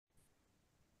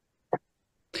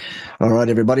All right,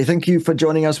 everybody. Thank you for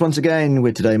joining us once again.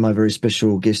 Where today my very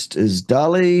special guest is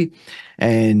Dali.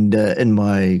 And in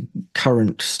my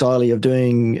current style of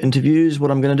doing interviews, what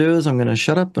I'm going to do is I'm going to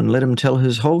shut up and let him tell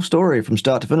his whole story from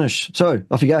start to finish. So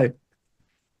off you go.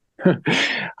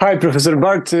 Hi, Professor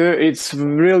Bart. It's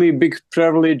really big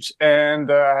privilege,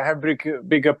 and I have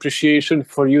big appreciation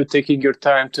for you taking your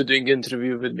time to doing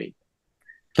interview with me.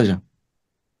 Pleasure.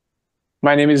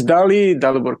 My name is Dali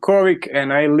Covic,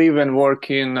 and I live and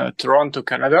work in Toronto,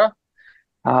 Canada.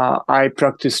 I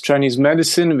practice Chinese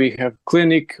medicine. We have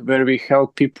clinic where we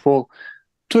help people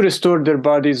to restore their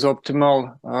body's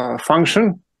optimal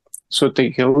function, so they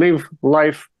can live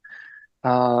life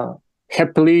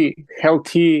happily,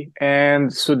 healthy,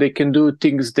 and so they can do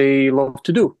things they love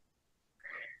to do.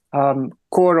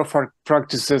 Core of our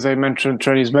practice, as I mentioned,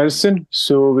 Chinese medicine.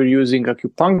 So we're using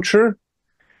acupuncture,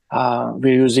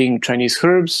 we're using Chinese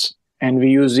herbs, and we're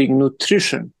using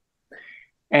nutrition.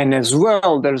 And as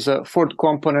well, there's a fourth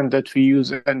component that we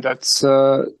use, and that's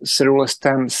cellular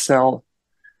stem cell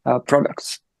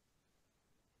products.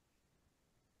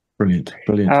 Brilliant,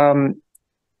 brilliant.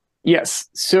 Yes.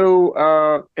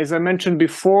 So as I mentioned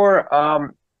before,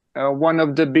 one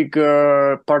of the big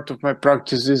part of my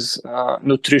practice is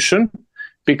nutrition,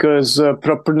 because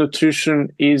proper nutrition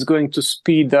is going to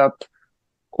speed up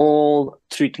all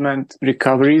treatment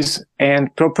recoveries,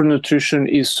 and proper nutrition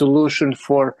is solution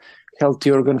for healthy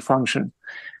organ function.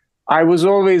 I was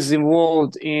always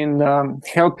involved in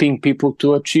helping people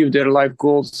to achieve their life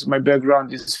goals. My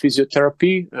background is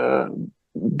physiotherapy.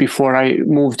 Before I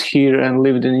moved here and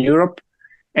lived in Europe,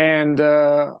 and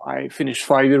I finished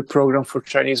 5-year program for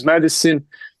Chinese medicine.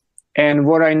 And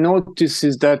what I noticed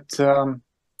is that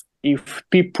if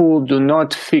people do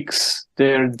not fix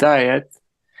their diet,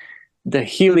 the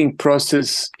healing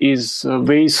process is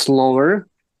way slower,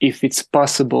 if it's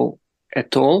possible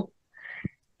at all.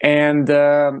 And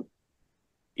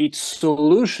its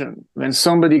solution, when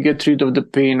somebody gets rid of the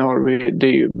pain, or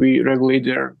we regulate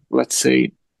their, let's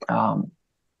say,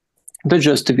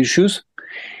 digestive issues,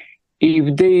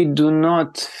 if they do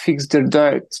not fix their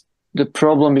diet, the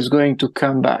problem is going to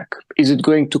come back. Is it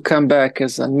going to come back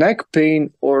as a neck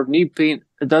pain or knee pain?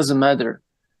 It doesn't matter.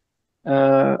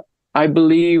 I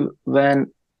believe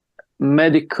when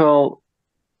medical,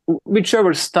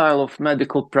 whichever style of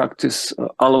medical practice,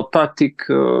 allopathic,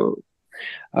 physio,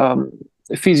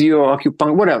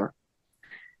 acupuncture, whatever,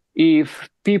 if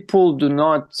people do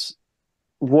not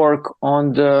work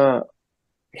on the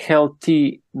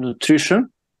healthy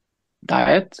nutrition,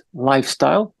 diet,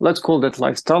 lifestyle, let's call that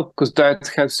lifestyle, because diet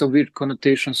has a weird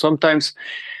connotation sometimes,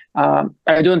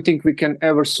 I don't think we can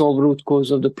ever solve root cause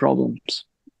of the problems.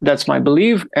 That's my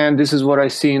belief, and this is what I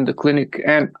see in the clinic.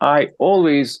 And I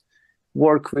always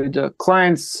work with the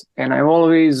clients, and I'm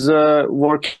always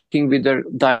working with their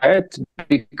diet,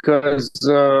 because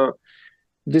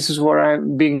this is what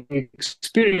I'm being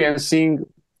experiencing,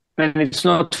 and it's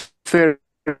not fair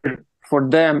for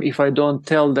them if I don't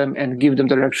tell them and give them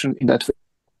direction in that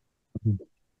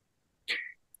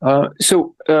way.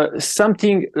 So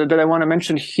something that I want to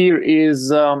mention here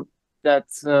is that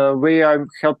way I'm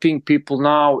helping people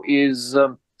now is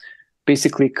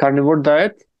basically carnivore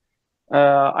diet.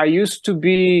 I used to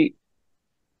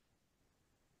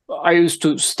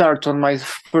start on my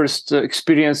first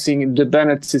experiencing the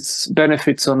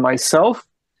benefits on myself,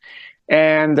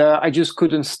 and I just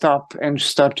couldn't stop and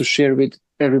start to share with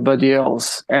everybody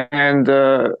else. And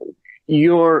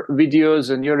your videos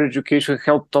and your education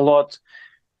helped a lot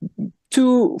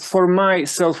for my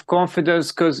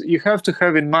self-confidence, because you have to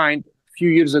have in mind, a few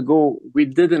years ago, we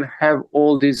didn't have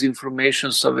all these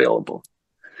informations available.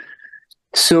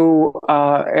 So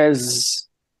as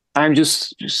I'm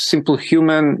just simple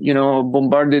human,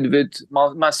 bombarded with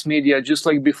mass media, just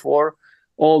like before,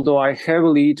 although I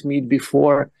heavily eat meat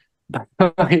before,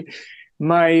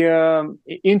 my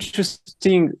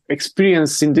interesting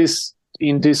experience in this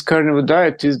carnivore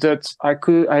diet is that I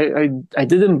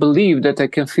didn't believe that I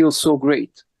can feel so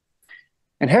great.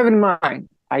 And have in mind,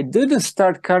 I didn't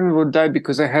start carnivore diet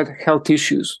because I had health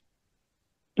issues.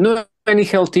 Not any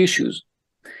health issues,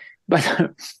 but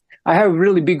I have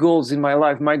really big goals in my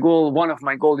life. One of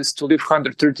my goals is to live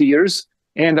 130 years,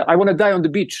 and I want to die on the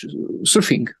beach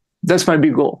surfing. That's my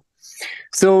big goal.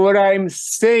 So what I'm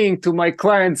saying to my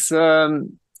clients,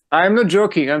 I'm not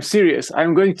joking, I'm serious.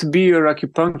 I'm going to be your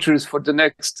acupuncturist for the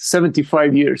next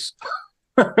 75 years.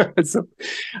 So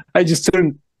I just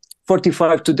turned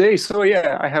 45 today, so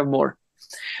yeah, I have more.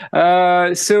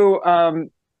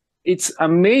 It's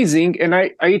amazing, and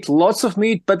I eat lots of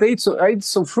meat, but I eat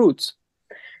some fruits.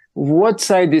 what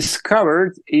I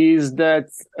discovered is that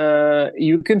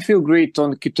you can feel great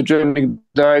on ketogenic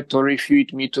diet or if you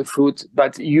eat meat or fruit,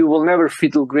 but you will never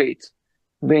feel great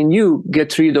when you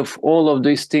get rid of all of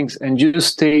these things and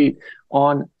just stay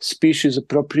on species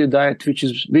appropriate diet,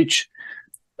 which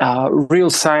real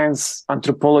science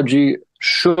anthropology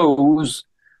shows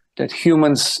that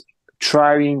humans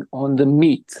thriving on the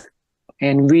meat,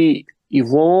 and we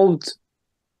evolved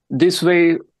this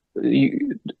way,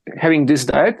 having this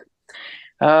diet,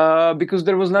 because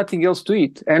there was nothing else to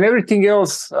eat. And everything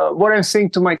else, what I'm saying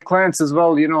to my clients as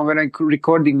well, when I'm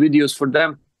recording videos for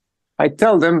them, I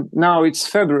tell them, now it's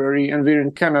February and we're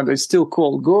in Canada, it's still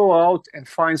cold. Go out and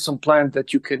find some plant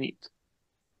that you can eat.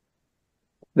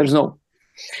 There's no.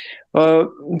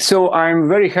 So I'm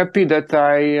very happy that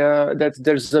that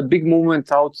there's a big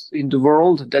movement out in the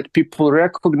world, that people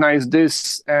recognize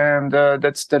this, and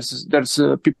there's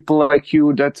people like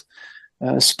you that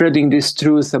spreading this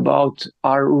truth about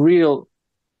our real,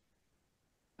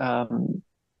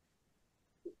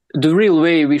 the real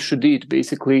way we should eat,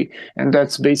 basically, and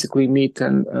that's basically meat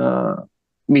and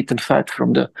fat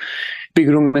from the big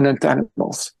ruminant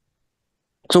animals.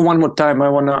 So one more time, I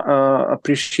want to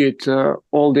appreciate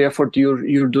all the effort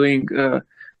you're doing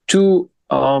to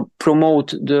promote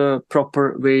the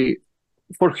proper way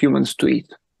for humans to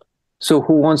eat. So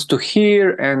who wants to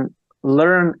hear and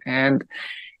learn and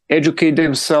educate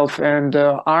themselves and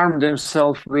arm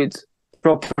themselves with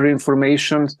proper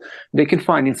information, they can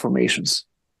find informations.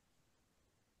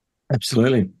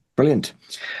 Absolutely. Brilliant.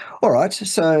 All right.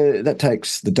 So that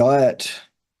takes the diet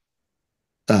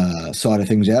side of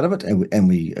things out of it, and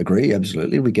we agree,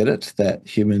 absolutely, we get it, that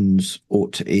humans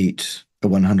ought to eat a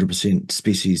 100%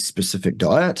 species-specific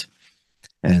diet,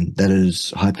 and that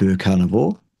is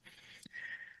hypercarnivore.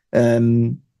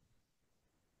 Beyond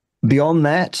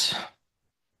that,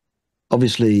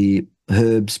 obviously,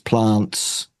 herbs,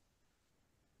 plants,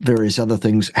 various other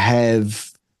things have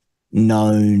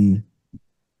known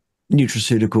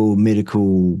nutraceutical,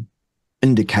 medical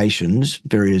indications,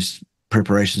 various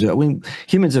preparations. I mean,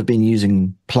 humans have been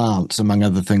using plants, among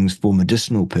other things, for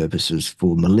medicinal purposes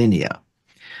for millennia.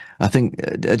 I think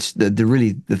it's the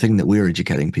thing that we're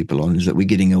educating people on is that we're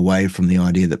getting away from the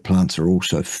idea that plants are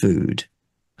also food,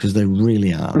 because they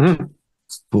really aren't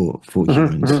for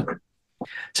humans.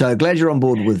 So glad you're on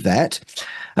board with that.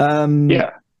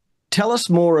 Yeah. Tell us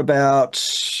more about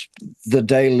the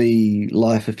daily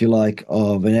life, if you like,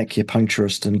 of an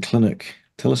acupuncturist in clinic.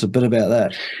 Tell us a bit about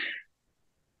that.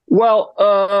 Well,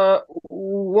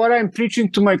 what I'm preaching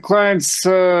to my clients,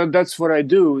 that's what I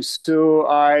do. So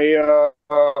I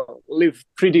live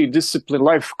pretty disciplined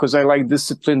life because I like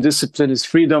discipline. Discipline is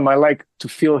freedom. I like to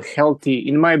feel healthy.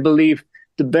 In my belief,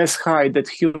 the best high that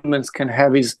humans can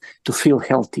have is to feel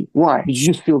healthy. Why?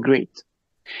 You just feel great.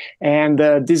 And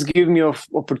this gives me an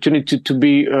opportunity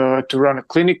to run a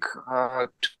clinic,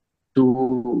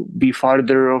 to be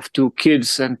father of 2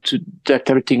 kids, and to that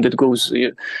everything that goes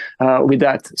with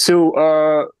that.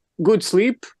 So good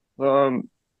sleep,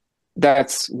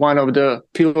 that's one of the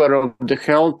pillar of the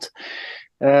health.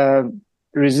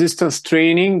 Resistance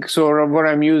training. So what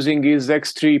I'm using is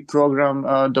X3 program,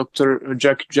 Dr.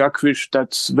 Jack Jakovich.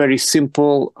 That's very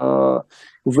simple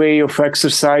way of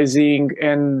exercising,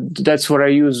 and that's what I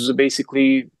use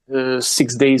basically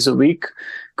 6 days a week,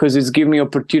 because it's giving me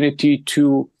opportunity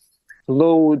to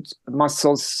load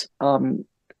muscles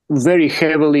very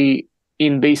heavily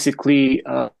in basically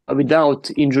without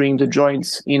injuring the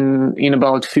joints in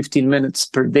about 15 minutes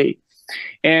per day.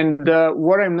 And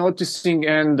what I'm noticing,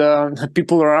 and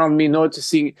people around me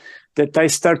noticing, that I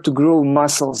start to grow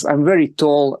muscles. I'm very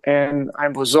tall and I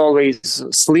was always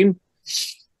slim.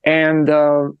 And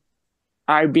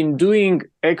I've been doing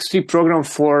X3 program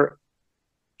for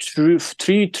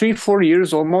 4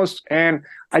 years almost, and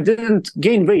I didn't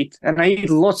gain weight, and I eat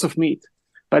lots of meat.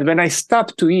 But when I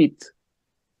stopped to eat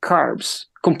carbs,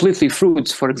 completely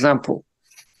fruits, for example,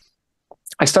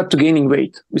 I started gaining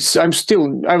weight.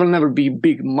 I will never be a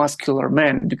big muscular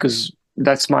man because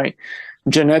that's my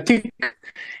genetic.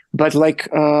 But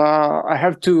I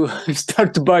have to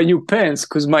start to buy new pants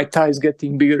because my thigh is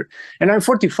getting bigger. And I'm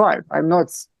 45. I'm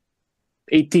not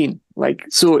 18.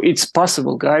 So it's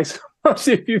possible, guys.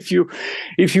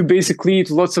 if you basically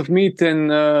eat lots of meat and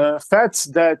fats,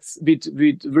 that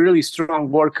with really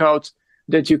strong workout,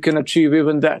 that you can achieve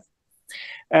even that.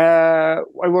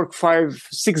 I work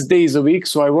 5-6 days a week,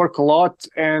 so I work a lot,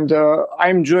 and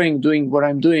I'm enjoying doing what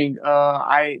I'm doing.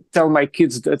 I tell my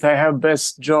kids that I have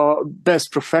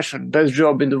best profession, best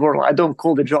job in the world. I don't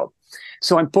call the job.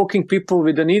 So I'm poking people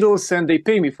with the needles, and they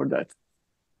pay me for that.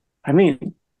 I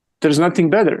mean, there's nothing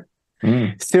better.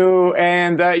 So,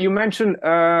 and you mentioned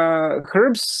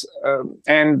herbs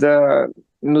and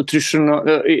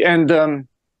nutritional and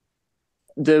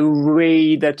the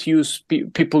way that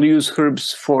people use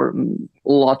herbs for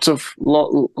lots of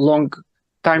long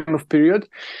time of period.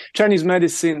 Chinese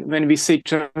medicine, when we say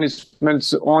Chinese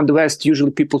medicine on the West, usually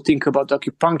people think about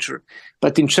acupuncture,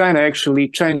 but in China, actually,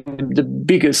 the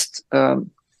biggest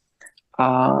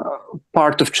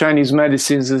part of Chinese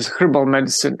medicines is herbal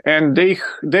medicine, and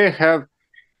they have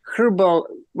herbal,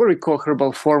 what we call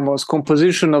herbal formulas,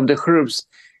 composition of the herbs,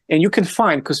 and you can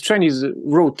find, because Chinese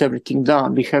wrote everything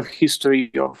down. We have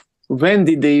history of when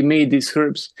did they made these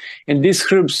herbs, and these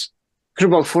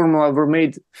herbal formula were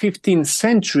made 15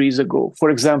 centuries ago, for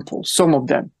example, some of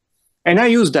them, and I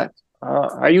use that.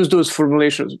 I use those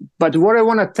formulations. But what I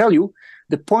want to tell you,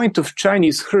 the point of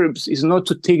Chinese herbs is not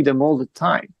to take them all the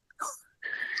time.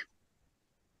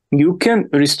 You can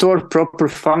restore proper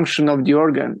function of the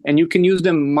organ, and you can use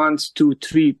them months, 2,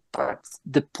 3, but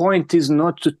the point is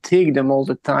not to take them all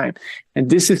the time. And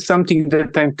this is something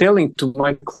that I'm telling to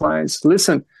my clients.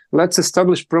 Listen, let's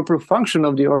establish proper function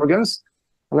of the organs.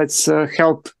 Let's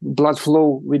help blood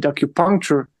flow with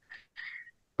acupuncture.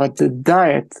 But the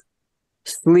diet,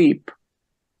 sleep,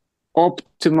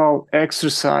 optimal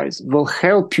exercise will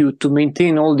help you to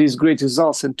maintain all these great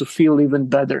results and to feel even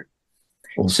better.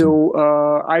 Awesome.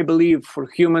 So I believe for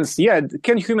humans,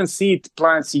 can humans eat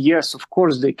plants? Yes, of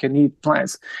course they can eat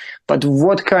plants. But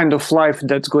what kind of life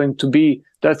that's going to be,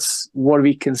 that's what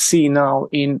we can see now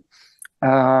in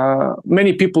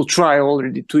many people try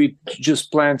already to eat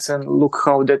just plants, and look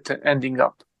how that ending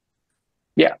up.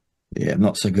 Yeah,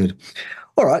 not so good.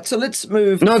 All right, so let's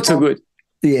move. Not so good.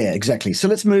 Yeah, exactly. So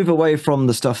let's move away from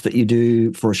the stuff that you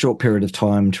do for a short period of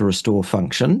time to restore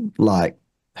function, like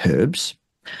herbs.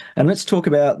 And let's talk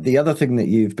about the other thing that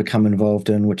you've become involved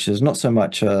in, which is not so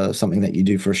much something that you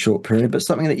do for a short period, but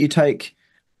something that you take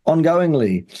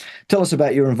ongoingly. Tell us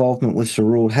about your involvement with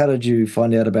Cerule. How did you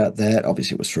find out about that?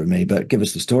 Obviously, it was through me, but give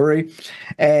us the story.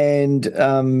 And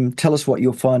tell us what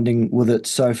you're finding with it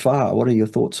so far. What are your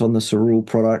thoughts on the Cerule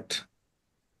product,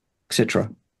 etc.?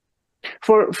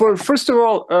 For first of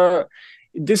all,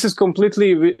 this is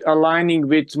completely aligning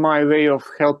with my way of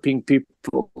helping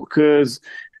people, because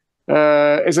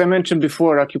as I mentioned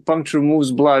before, acupuncture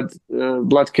moves blood.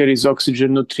 Blood carries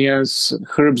oxygen, nutrients,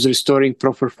 herbs restoring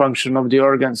proper function of the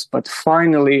organs. But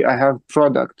finally, I have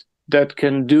product that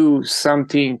can do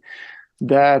something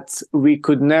that we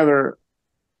could never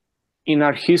in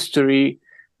our history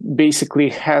basically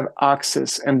have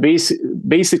access. And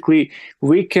basically,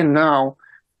 we can now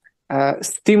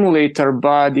stimulate our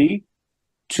body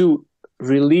to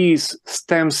release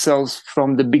stem cells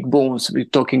from the big bones. We're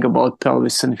talking about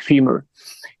pelvis and femur.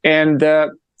 And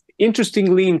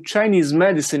interestingly, in Chinese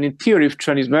medicine, in theory of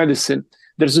Chinese medicine,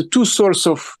 there's a two source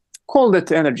of, call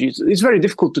that energies. It's very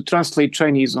difficult to translate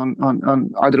Chinese on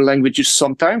other languages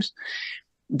sometimes.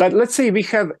 But let's say we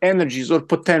have energies or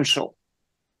potential.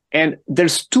 And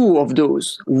there's two of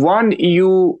those. One,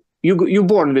 you're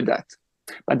born with that.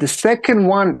 But the second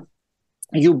one,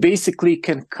 you basically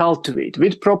can cultivate.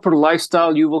 With proper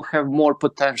lifestyle, you will have more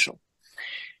potential.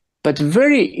 But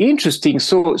very interesting.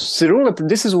 So Cerule,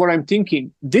 this is what I'm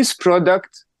thinking. This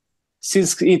product,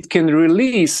 since it can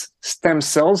release stem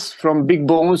cells from big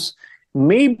bones,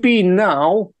 maybe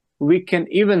now we can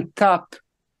even tap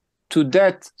to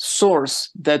that source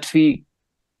that we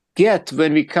get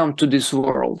when we come to this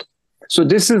world. So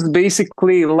this is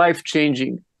basically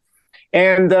life-changing.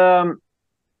 And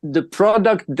the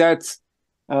product that's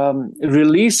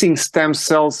releasing stem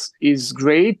cells is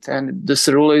great, and the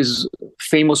Cerule is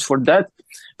famous for that.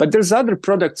 But there's other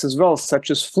products as well, such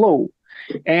as flow.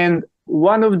 And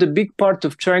one of the big part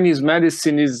of Chinese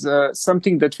medicine is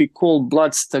something that we call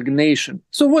blood stagnation.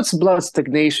 So what's blood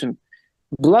stagnation?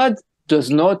 Blood does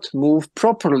not move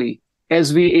properly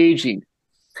as we aging.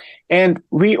 And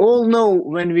we all know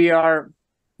when we are,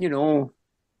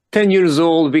 10 years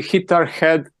old, we hit our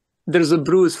head, there's a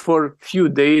bruise for a few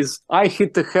days. I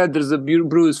hit the head, there's a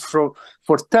bruise for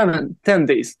 10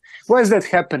 days. Why is that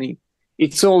happening?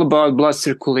 It's all about blood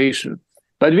circulation.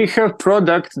 But we have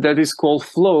product that is called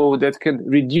flow that can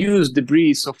reduce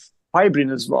debris of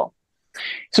fibrin as well.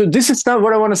 So this is not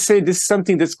what I want to say. This is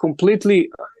something that's completely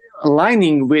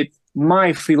aligning with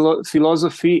my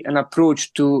philosophy and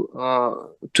approach to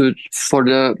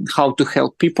how to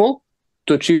help people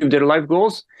to achieve their life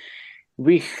goals.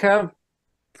 We have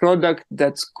product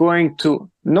that's going to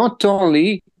not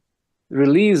only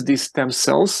release these stem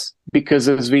cells, because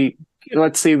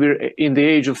let's say we're in the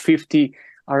age of 50,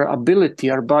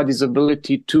 our body's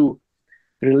ability to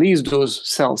release those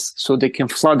cells so they can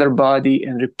flood our body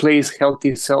and replace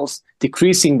healthy cells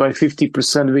decreasing by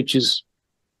 50%, which is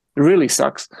really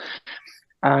sucks.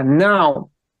 Now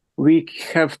we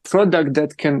have product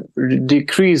that can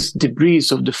decrease debris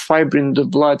of the fiber in the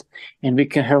blood, and we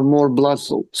can have more blood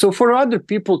flow. So for other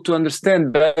people to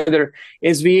understand better,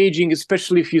 as we aging,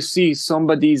 especially if you see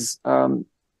somebody's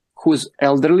who's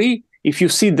elderly, if you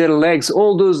see their legs,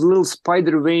 all those little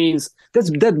spider veins,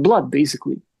 that's that blood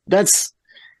basically. That's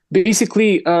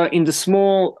basically in the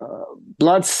small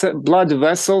blood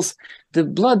vessels, the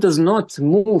blood does not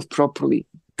move properly.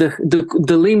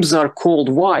 The limbs are cold.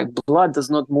 Why? Blood does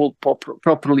not move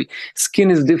properly.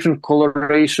 Skin is different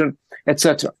coloration,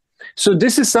 etc. So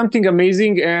this is something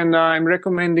amazing, and I'm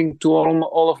recommending to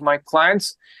all of my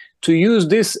clients to use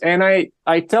this. And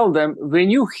I tell them,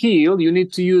 when you heal, you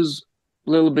need to use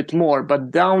a little bit more, but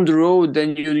down the road,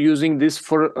 then you're using this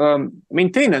for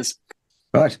maintenance.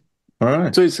 Right. All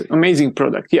right. So it's an amazing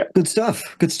product. Yeah. Good stuff.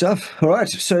 Good stuff. All right.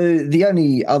 So the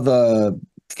only other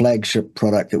flagship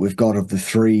product that we've got of the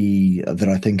three that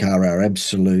I think are our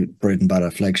absolute bread and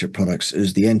butter flagship products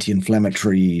is the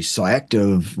anti-inflammatory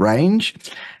Cyactive range.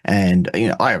 And, you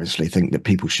know, I obviously think that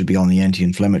people should be on the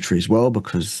anti-inflammatory as well,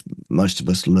 because most of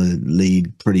us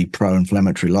lead pretty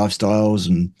pro-inflammatory lifestyles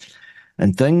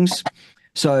and things.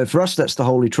 So for us, that's the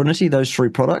holy trinity, those three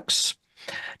products.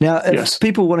 Now, if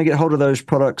people want to get hold of those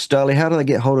products, Dali, how do they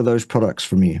get hold of those products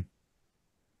from you?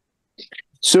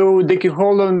 So they can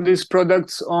hold on these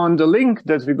products on the link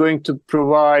that we're going to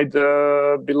provide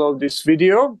below this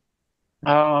video.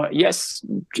 Yes,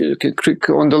 you can click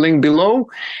on the link below,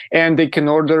 and they can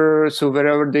order. So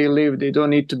wherever they live, they don't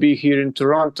need to be here in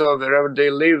Toronto. Wherever they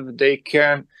live, they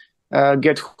can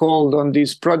get hold on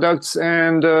these products.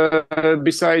 And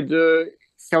beside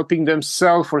helping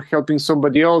themselves or helping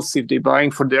somebody else, if they're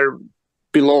buying for their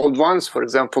beloved ones, for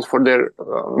example, for their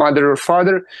mother or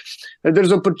father,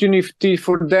 there's opportunity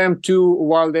for them to,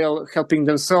 while they're helping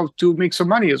themselves, to make some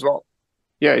money as well.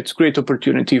 Yeah, it's a great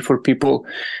opportunity for people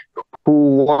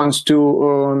who wants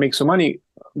to make some money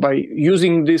by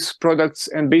using these products.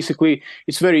 And basically,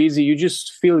 it's very easy. You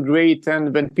just feel great.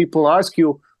 And when people ask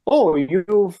you, oh, you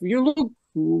look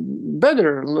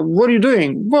better, what are you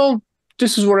doing? Well,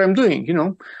 this is what I'm doing, you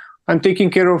know. I'm taking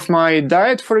care of my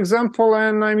diet, for example,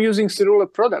 and I'm using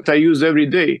Cerula product I use every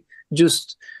day.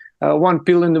 Just one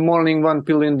pill in the morning, one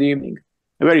pill in the evening.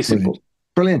 Very simple.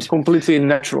 Brilliant. Completely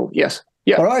natural. Yes.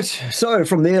 Yeah. All right. So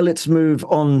from there, let's move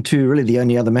on to really the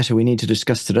only other matter we need to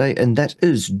discuss today. And that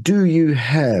is, do you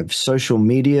have social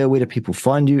media? Where do people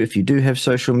find you? If you do have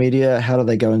social media, how do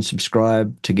they go and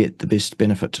subscribe to get the best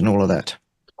benefit and all of that?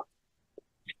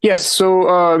 Yes,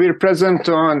 so we're present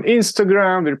on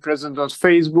Instagram, we're present on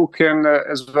Facebook, and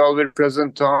as well we're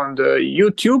present on the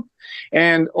YouTube,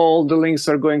 and all the links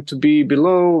are going to be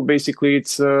below. Basically,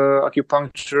 it's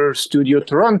Acupuncture Studio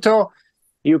Toronto.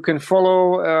 You can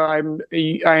follow.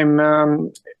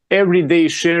 I'm every day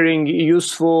sharing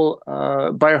useful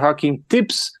biohacking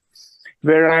tips,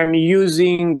 where I'm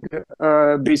using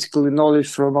basically knowledge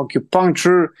from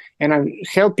acupuncture, and I'm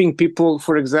helping people.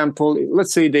 For example,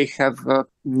 let's say they have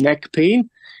neck pain.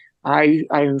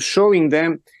 I'm showing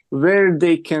them where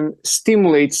they can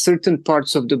stimulate certain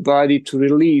parts of the body to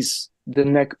release the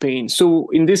neck pain. So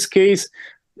in this case,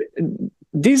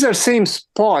 these are same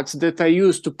spots that I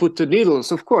use to put the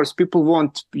needles. Of course, people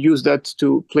won't use that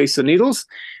to place the needles,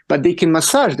 but they can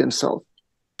massage themselves.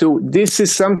 So this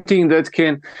is something that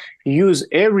can use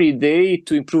every day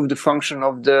to improve the function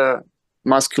of the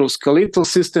musculoskeletal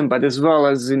system, but as well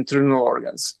as internal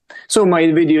organs. So my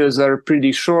videos are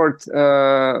pretty short,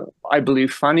 I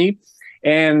believe funny.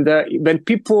 And when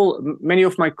people, many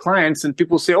of my clients and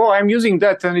people say, oh, I'm using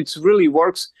that and it really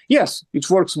works. Yes, it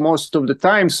works most of the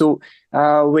time. So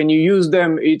when you use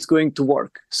them, it's going to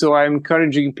work. So I'm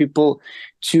encouraging people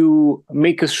to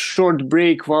make a short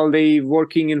break while they're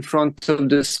working in front of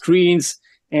the screens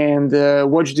and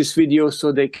watch this video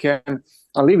so they can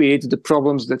alleviate the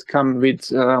problems that come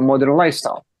with modern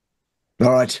lifestyle.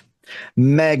 All right.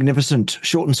 Magnificent.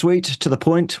 Short and sweet, to the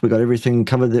point. We got everything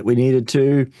covered that we needed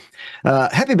to.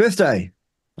 Happy birthday,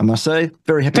 I must say.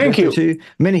 Very happy birthday to you.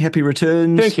 Many happy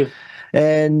returns. Thank you.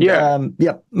 And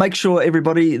make sure,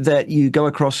 everybody, that you go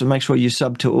across and make sure you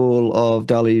sub to all of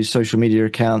Dali's social media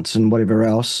accounts and whatever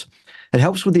else. It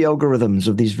helps with the algorithms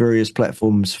of these various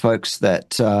platforms, folks,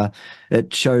 that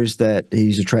it shows that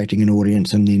he's attracting an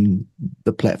audience, and then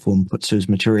the platform puts his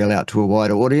material out to a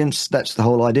wider audience. That's the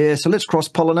whole idea. So let's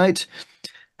cross-pollinate,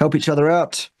 help each other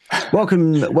out.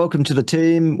 Welcome to the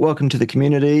team. Welcome to the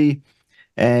community.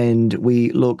 And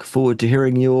we look forward to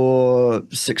hearing your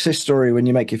success story when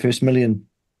you make your first million.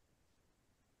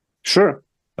 Sure.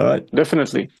 All right.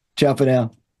 Definitely. Ciao for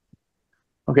now.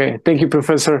 Okay. Thank you,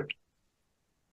 Professor.